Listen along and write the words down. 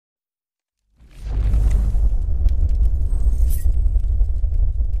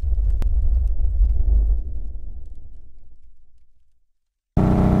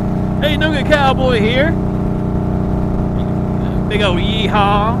Nooga Cowboy here. Big old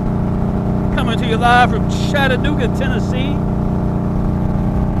yeehaw. Coming to you live from Chattanooga, Tennessee.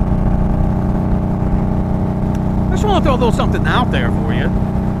 I just want to throw a little something out there for you.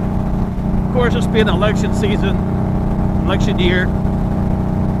 Of course, it's been election season, election year.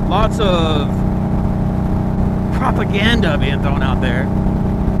 Lots of propaganda being thrown out there.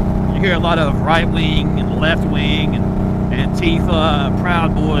 You hear a lot of right wing and left wing and Antifa,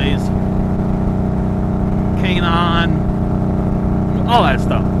 Proud Boys, Kanon, all that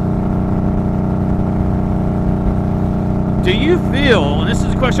stuff. Do you feel, and this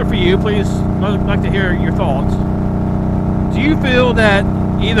is a question for you, please, I'd like to hear your thoughts. Do you feel that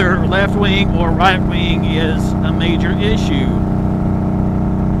either left wing or right wing is a major issue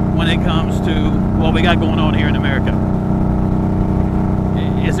when it comes to what we got going on here in America?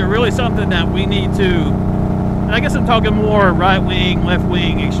 Is it really something that we need to, and I guess I'm talking more right wing, left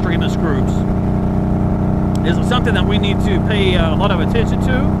wing, extremist groups. Is it something that we need to pay a lot of attention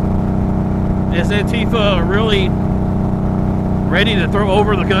to? Is Antifa really ready to throw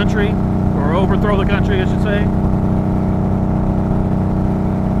over the country, or overthrow the country, I should say?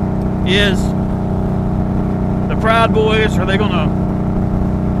 Is the Proud Boys, are they going to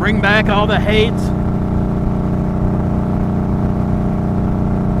bring back all the hate?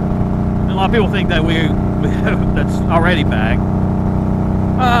 A lot of people think that that's already back.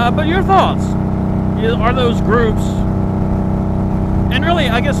 But your thoughts? Are those groups, and really,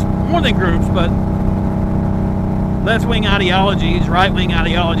 I guess more than groups, but left-wing ideologies, right-wing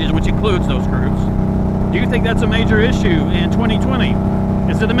ideologies, which includes those groups, do you think that's a major issue in 2020?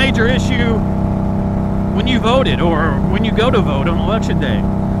 Is it a major issue when you voted or when you go to vote on election day?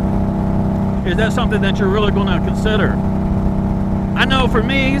 Is that something that you're really going to consider? I know for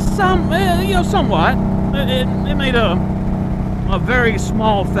me, somewhat. It made a very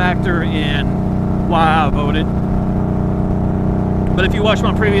small factor in why I voted. But if you watch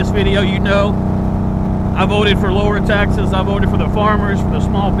my previous video, you know I voted for lower taxes. I voted for the farmers, for the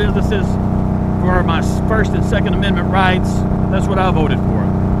small businesses, for my First and Second Amendment rights. That's what I voted for.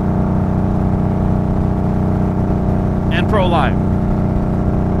 And pro-life.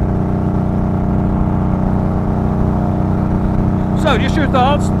 So, just your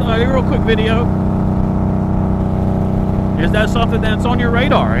thoughts. A real quick video. Is that something that's on your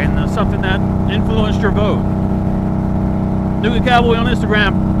radar and something that influenced your vote? Nooga Cowboy on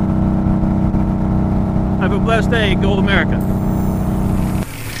Instagram. Have a blessed day. Go America.